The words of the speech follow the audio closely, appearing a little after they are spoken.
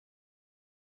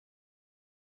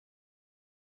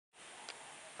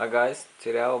Hi guys,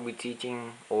 today I'll be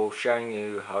teaching or showing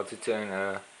you how to turn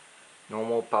a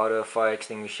normal powder fire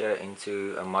extinguisher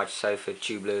into a much safer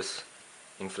tubeless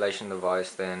inflation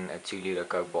device than a 2-liter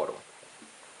Coke bottle.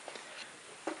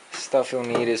 Stuff you'll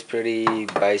need is pretty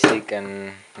basic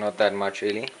and not that much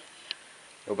really.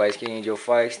 You'll basically need your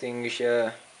fire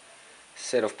extinguisher,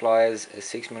 set of pliers, a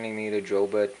 6mm drill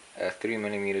bit, a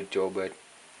 3mm drill bit,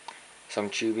 some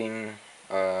tubing.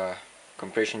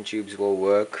 Compression tubes will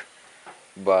work,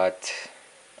 but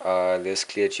this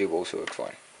clear tube also works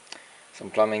fine. Some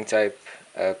plumbing tape,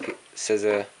 a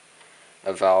scissor,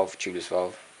 a valve, tubeless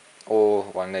valve, or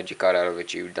one that you cut out of a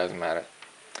tube, doesn't matter,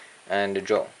 and a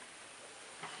drill.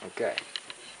 Okay.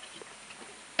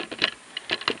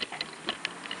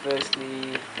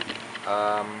 Firstly,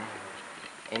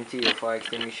 empty your fire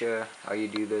extinguisher. How you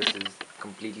do this is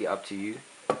completely up to you,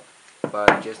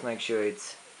 but just make sure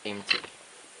it's empty.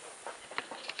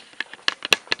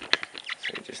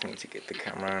 So you just need to get the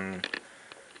camera in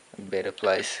a better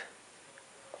place.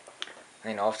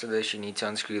 Then after this you need to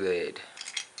unscrew the head.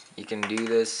 You can do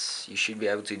this, you should be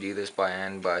able to do this by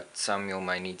hand, but some you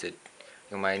might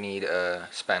need a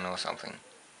spanner or something.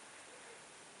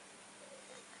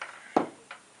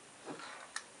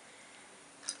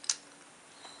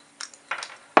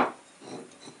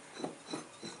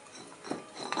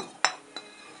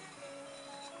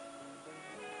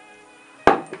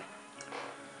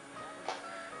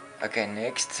 Okay,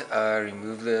 next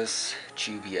remove this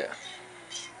tube here.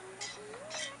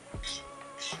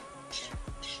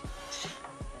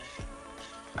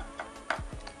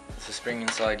 There's a spring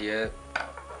inside here.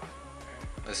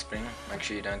 The spring, make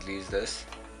sure you don't lose this.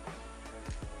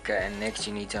 Okay, and next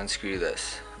you need to unscrew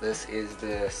this. This is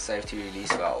the safety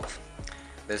release valve.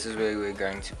 This is where we're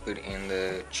going to put in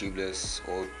the tubeless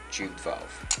or tubed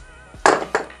valve.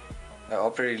 They are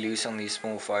pretty loose on these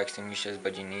small fire extinguishers,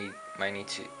 but you may need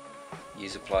to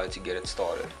use a plier to get it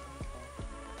started.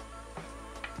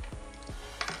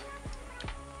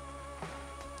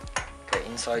 Okay,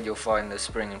 inside you'll find the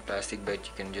spring and plastic bit.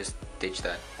 You can just ditch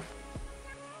that.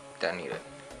 Don't need it.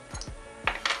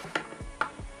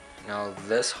 Now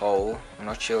this hole, I'm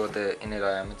not sure what the inner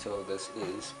diameter of this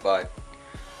is, but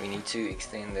we need to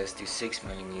extend this to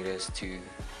 6mm to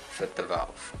fit the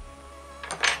valve.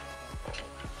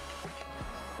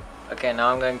 Okay,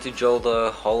 now I'm going to drill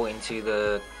the hole into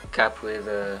the cap where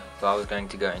the valve is going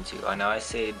to go into. I know I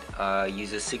said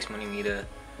use a 6mm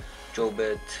drill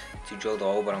bit to drill the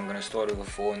hole, but I'm going to start with a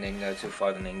 4 and then go to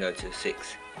 5 and then go to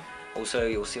 6. Also,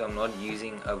 you'll see I'm not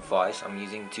using a vise, I'm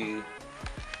using two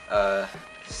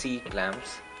C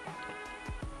clamps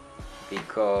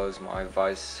because my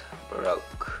vise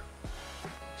broke.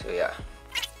 So yeah.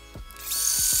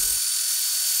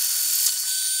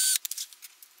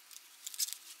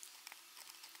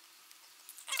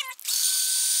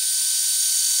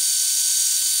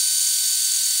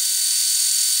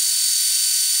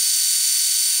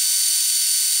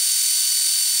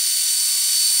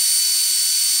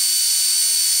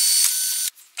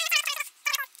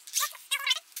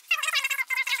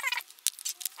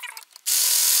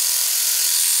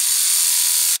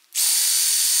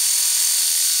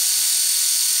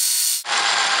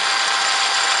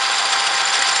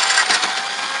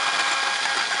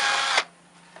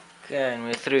 Okay, and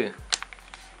we're through.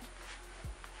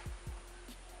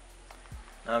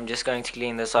 Now I'm just going to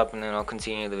clean this up and then I'll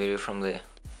continue the video from there.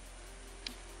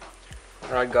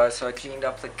 Alright guys, so I cleaned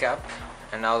up the cap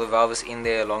and now the valve is in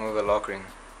there along with the lock ring.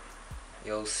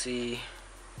 You'll see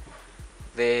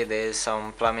there's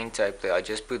some plumbing tape there. I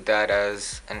just put that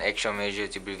as an extra measure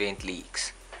to prevent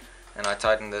leaks. And I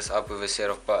tightened this up with a set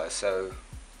of pliers, so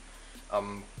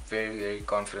I'm very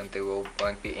confident there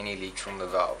won't be any leaks from the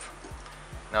valve.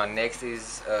 Now next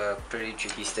is a pretty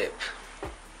tricky step.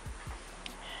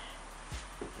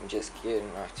 I'm just getting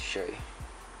enough to show you.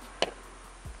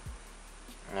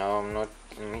 Now let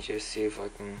me just see if I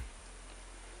can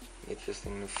get this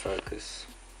thing to focus.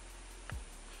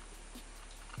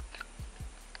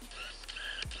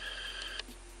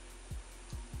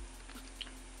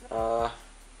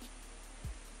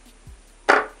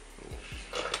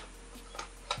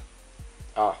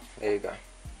 There you go.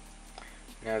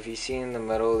 Now if you see in the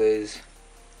middle there's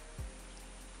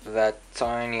that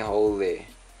tiny hole there.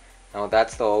 Now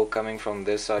that's the hole coming from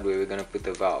this side where we're going to put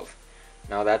the valve.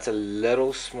 Now that's a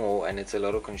little small and it's a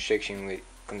little constricting,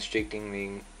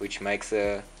 which makes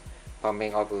the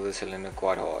pumping up of the cylinder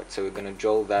quite hard. So we're going to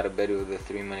drill that a bit with the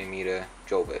 3mm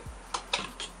drill bit.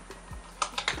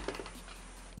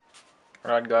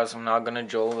 Alright guys, I'm now going to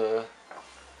drill the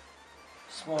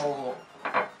small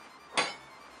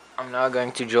I'm now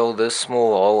going to drill this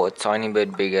small hole a tiny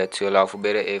bit bigger to allow for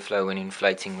better airflow when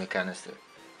inflating the canister.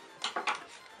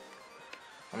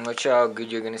 I'm not sure how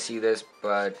good you're going to see this,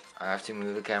 but I have to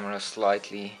move the camera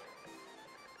slightly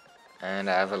and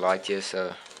I have a light here,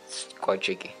 so it's quite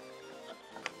tricky.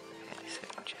 Okay, so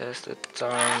just a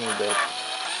tiny bit.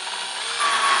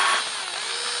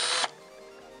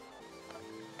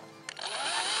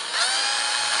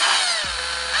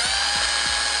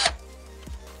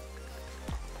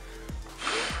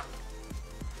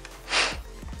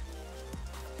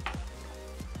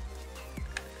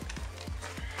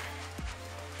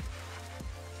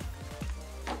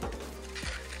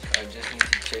 I just need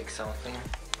to check something.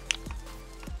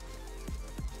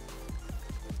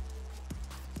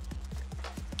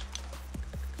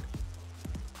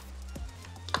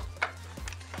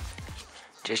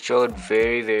 Just draw it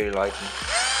very, very lightly.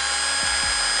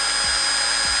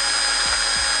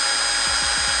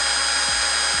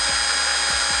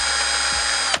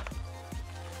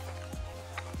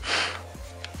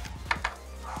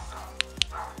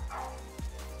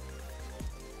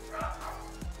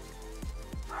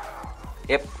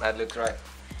 Yep, that looks right.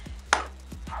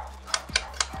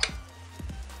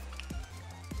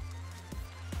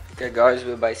 Okay guys,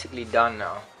 we're basically done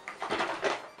now.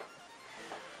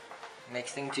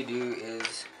 Next thing to do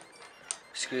is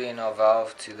screw in our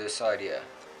valve to the side here.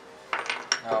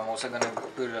 Now I'm also going to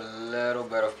put a little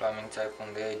bit of plumbing tape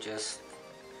on there, just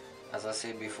as I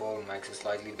said before, it makes a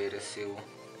slightly better seal,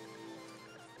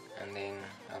 and then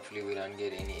hopefully we don't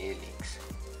get any air leaks.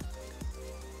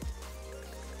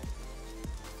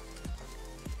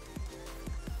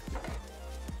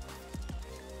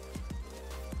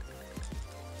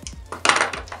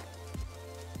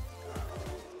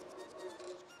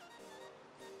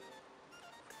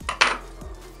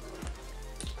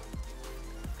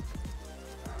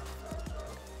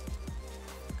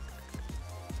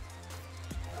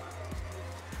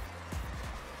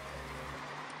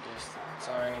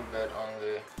 Tiny bit on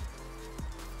there,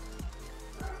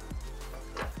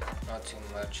 not too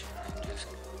much, and just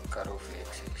cut off the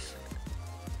excess.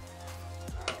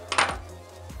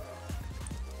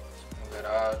 Smooth it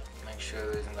out, make sure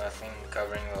there's nothing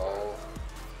covering the hole.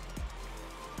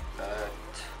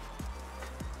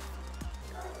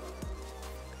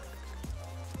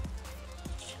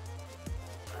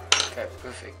 Okay,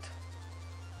 perfect.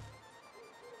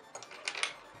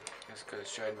 Just go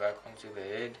straight back onto the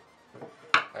head.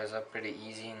 Goes up pretty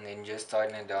easy, and then just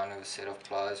tighten it down with a set of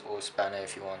pliers or a spanner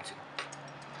if you want to.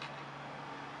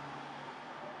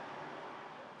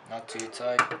 Not too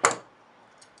tight.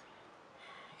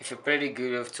 If you're pretty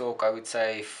good with torque, I would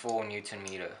say 4 Newton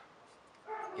meter.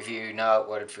 If you know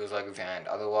what it feels like with your hand.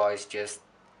 Otherwise, just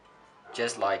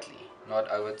lightly, not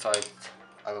over tight.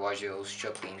 Otherwise, you'll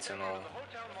strip the internal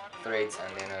threads,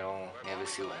 and then it'll never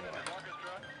seal anyway.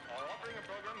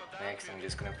 Next, I'm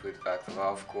just going to put back the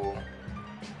valve core.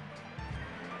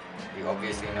 You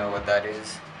obviously know what that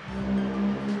is.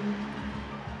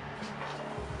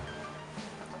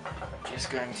 Just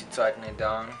going to tighten it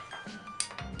down.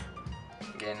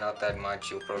 Again, not that much.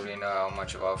 You'll probably know how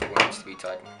much of our valve core needs to be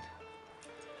tightened.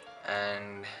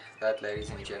 And that,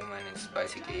 ladies and gentlemen, is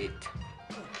basically it.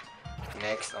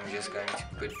 Next, I'm just going to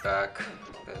put back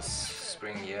this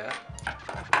spring here.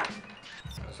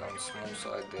 It's on the small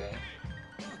side there.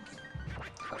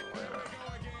 Other way around.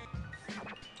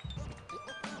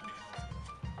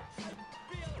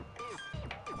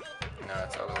 No,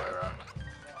 it's all the way around.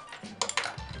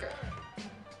 Okay.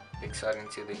 Big side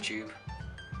into the tube,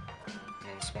 and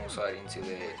then small side into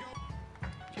the head.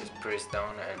 Just press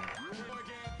down and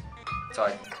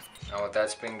tighten. Now what that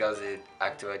spring does, it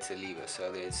activates the lever,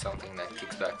 so there's something that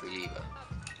kicks back the lever.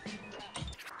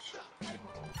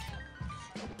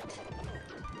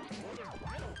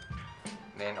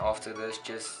 Then after this,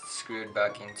 just screw it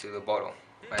back into the bottle.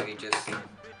 Maybe just,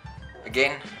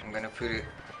 again, I'm going to put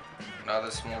another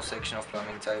small section of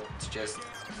plumbing tape. It's just,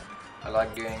 I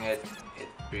like doing it. It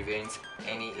prevents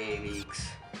any air leaks,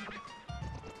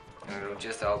 and it'll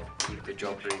just help keep the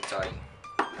job pretty tidy.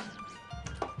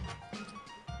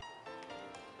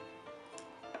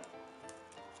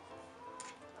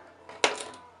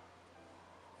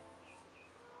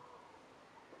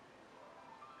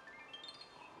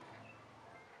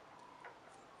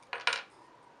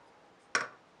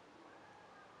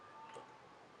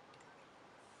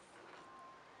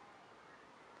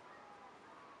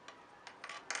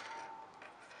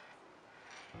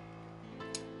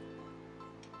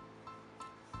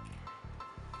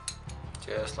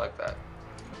 Just like that.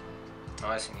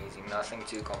 Nice and easy, nothing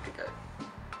too complicated.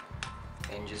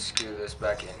 Then just screw this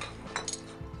back in.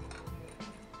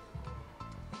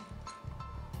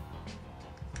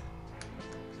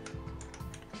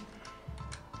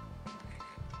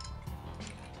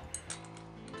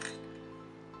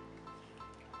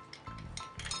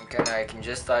 Okay, now you can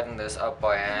just tighten this up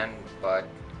by hand, but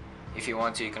if you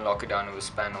want to, you can lock it down with a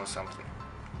span or something.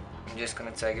 I'm just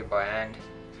gonna take it by hand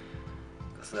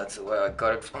because that's the way I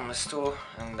got it from the store,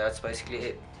 and that's basically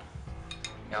it.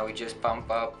 Now we just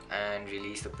pump up and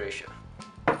release the pressure.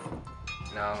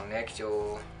 Now next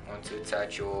you'll want to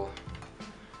attach your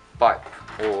pipe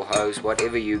or hose,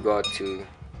 whatever you got to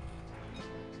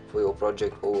for your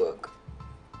project or work.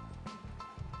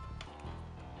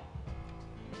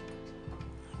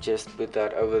 Just put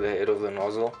that over the head of the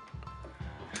nozzle.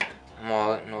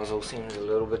 My nozzle seems a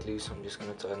little bit loose, so I'm just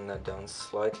going to tighten that down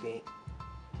slightly,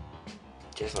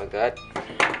 just like that.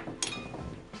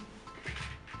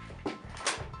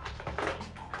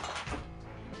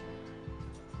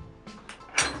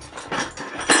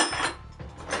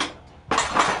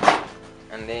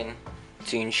 And then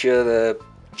to ensure the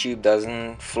tube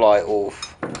doesn't fly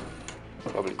off,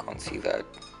 probably can't see that.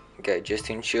 Okay, just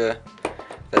to ensure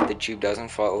that the tube doesn't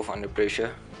fly off under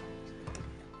pressure,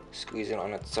 squeeze it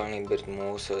on a tiny bit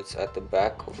more so it's at the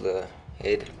back of the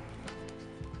head.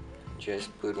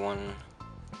 Just put one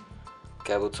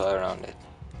cable tie around it.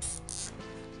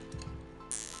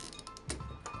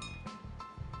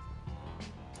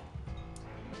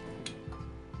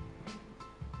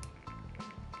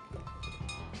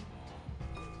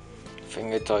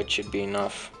 Finger tight should be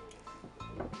enough.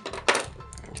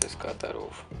 Just cut that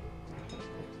off.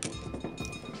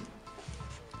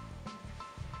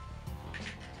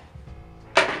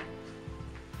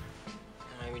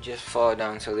 Maybe just far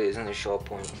down so there isn't a sharp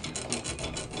point.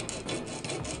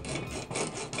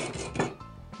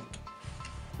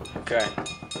 Okay.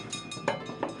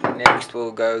 Next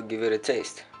we'll go give it a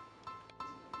taste.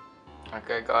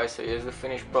 Okay guys, so here's the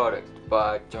finished product,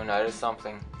 but you'll notice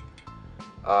something.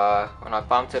 When I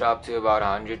pumped it up to about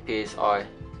 100 psi,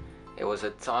 there was a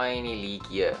tiny leak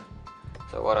here.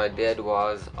 So what I did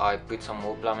was I put some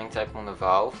more plumbing tape on the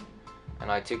valve,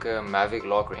 and I took a Mavic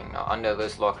lock ring. Now under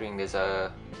this lock ring there's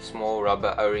a small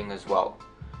rubber O-ring as well,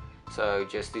 so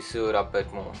just to seal it up a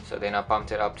bit more. So then I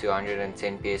pumped it up to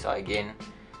 110 psi again,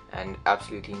 and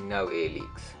absolutely no air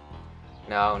leaks.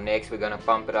 Now next we're going to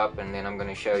pump it up, and then I'm going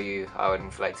to show you how it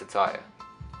inflates a tire.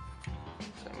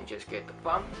 So let me just get the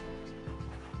pump.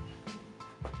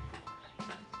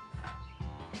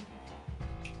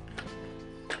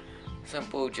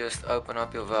 Simple, just open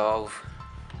up your valve,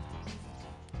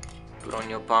 put on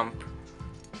your pump,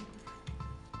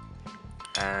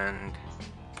 and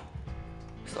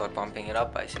start pumping it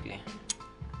up basically.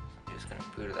 I'm just going to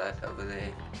put that over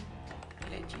there,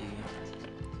 let you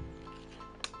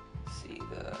see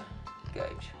the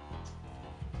gauge.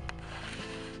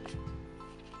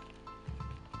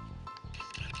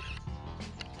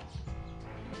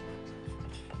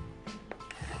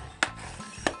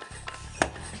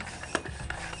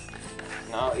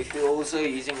 Now if you're also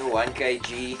using a 1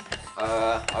 kg,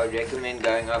 I would recommend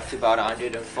going up to about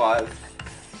 105.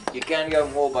 You can go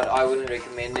more, but I wouldn't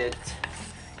recommend it.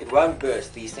 It won't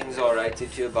burst. These things are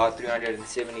rated to about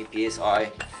 370 psi.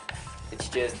 It's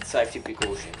just safety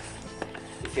precaution.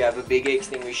 If you have a bigger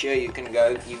extinguisher, you can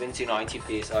go even to 90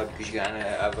 psi because you're gonna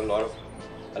have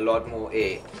a lot more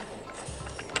air.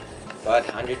 But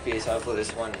 100 psi for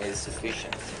this one is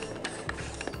sufficient.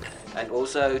 And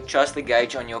also trust the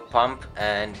gauge on your pump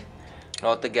and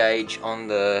not the gauge on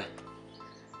the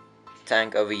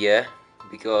tank over here,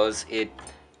 because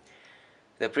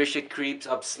the pressure creeps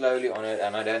up slowly on it,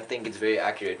 and I don't think it's very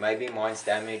accurate. Maybe mine's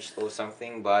damaged or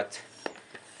something, but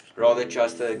rather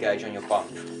trust the gauge on your pump.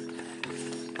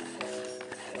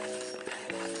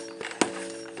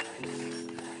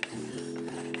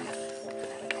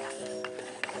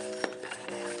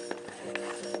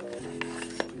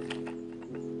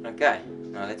 Okay,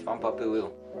 now let's pump up the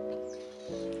wheel.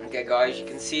 Okay guys, you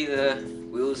can see the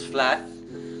wheel's flat.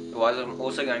 What I'm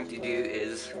also going to do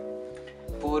is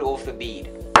pull it off the bead.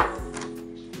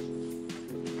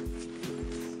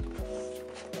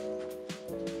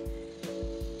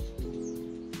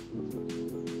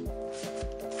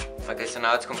 Okay, so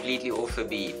now it's completely off the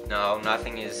bead. Now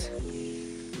nothing is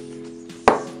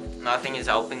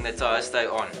helping the tire stay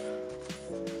on.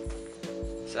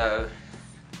 So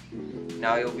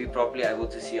now you'll be properly able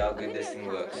to see how good this thing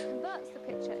works. Converts the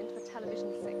picture into a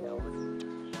television signal.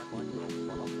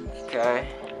 Okay.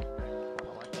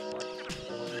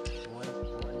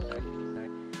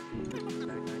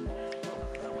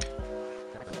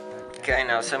 Okay,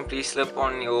 now simply slip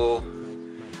on your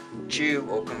tube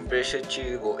or compressor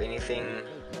tube or anything,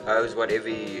 hose, whatever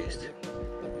you used.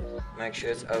 Make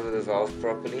sure it's over the valve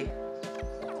properly.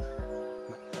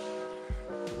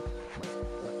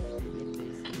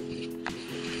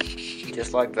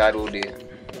 Just like that will do.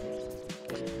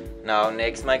 Now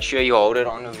next, make sure you hold it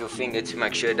on with your finger to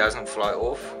make sure it doesn't fly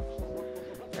off,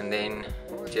 and then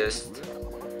just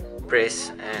press,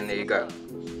 and there you go.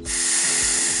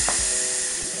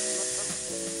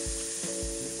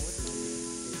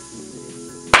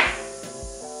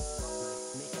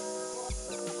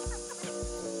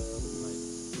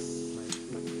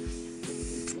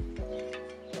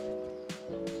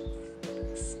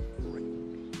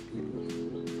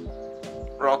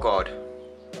 Rock hard.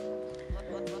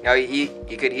 Now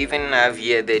you could even have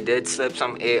here, they did slip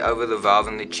some air over the valve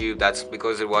in the tube. That's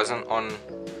because it wasn't on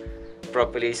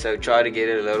properly, so try to get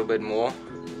it a little bit more.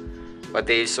 But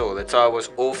there you saw, the tire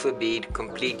was off the bead,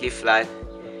 completely flat.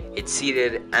 It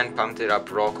seated and pumped it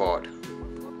up rock hard.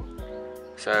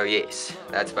 So yes,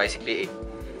 that's basically it.